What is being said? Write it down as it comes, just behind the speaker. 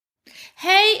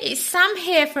Hey, it's Sam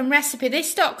here from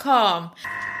RecipeThis.com.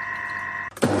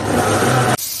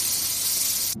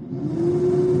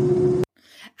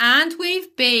 And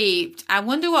we've beeped. I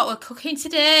wonder what we're cooking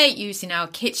today using our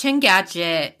kitchen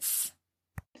gadgets.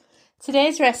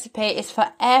 Today's recipe is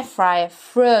for air fryer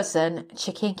frozen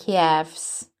chicken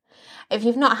Kievs. If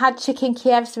you've not had chicken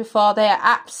Kievs before, they are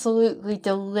absolutely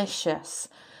delicious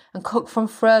and cooked from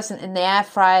frozen in the air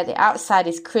fryer. The outside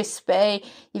is crispy.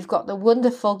 You've got the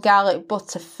wonderful garlic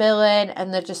butter filling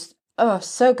and they're just,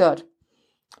 so good.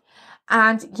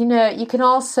 And, you can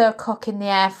also cook in the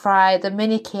air fryer the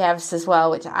mini Kievs as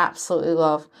well, which I absolutely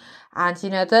love. And,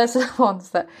 those are the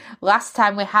ones that last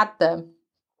time we had them,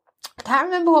 I can't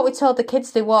remember what we told the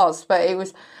kids they was, but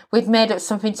we'd made up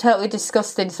something totally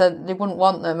disgusting so they wouldn't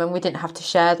want them and we didn't have to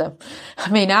share them. I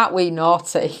mean, aren't we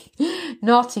naughty?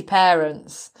 Naughty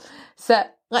parents. So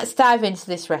let's dive into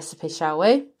this recipe, shall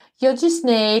we? You'll just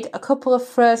need a couple of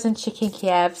frozen chicken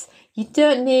Kievs. You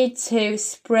don't need to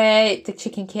spray the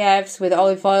chicken Kievs with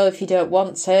olive oil if you don't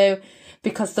want to,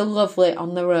 because they're lovely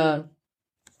on their own.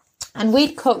 And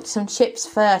we'd cooked some chips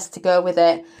first to go with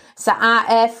it. So our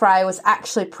air fryer was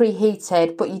actually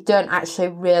preheated, but you don't actually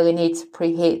really need to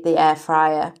preheat the air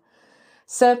fryer.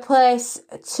 So place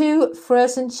 2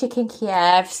 frozen chicken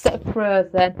Kievs that are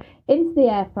frozen into the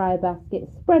air fryer basket,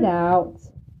 spread out,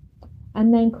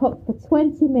 and then cook for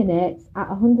 20 minutes at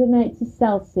 180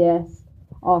 Celsius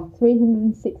or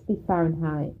 360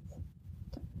 Fahrenheit.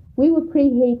 We were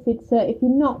preheated, so if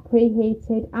you're not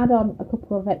preheated, add on a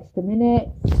couple of extra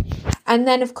minutes. And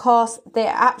then, of course,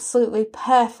 they're absolutely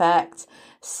perfect,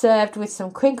 served with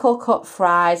some crinkle cut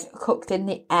fries cooked in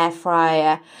the air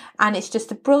fryer. And it's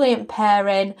just a brilliant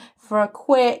pairing for a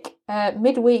quick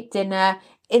midweek dinner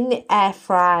in the air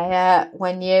fryer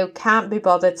when you can't be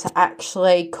bothered to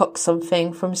actually cook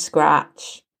something from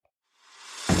scratch.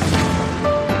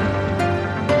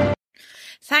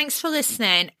 Thanks for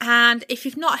listening. And if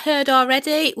you've not heard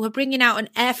already, we're bringing out an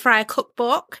air fryer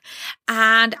cookbook,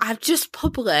 and I've just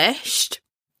published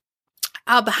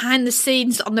our behind the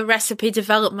scenes on the recipe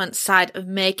development side of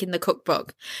making the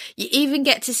cookbook. You even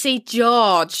get to see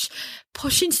George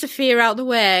pushing Sophia out the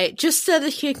way just so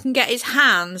that he can get his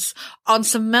hands on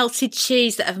some melted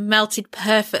cheese that have melted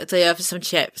perfectly over some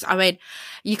chips. I mean,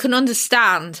 you can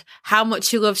understand how much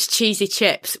he loves cheesy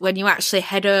chips when you actually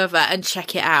head over and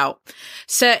check it out.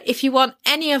 So if you want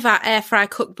any of our air fryer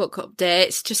cookbook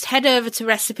updates, just head over to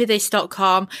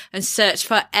RecipeThis.com and search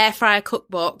for air fryer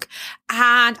cookbook.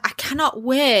 And I cannot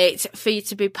wait for you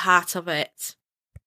to be part of it.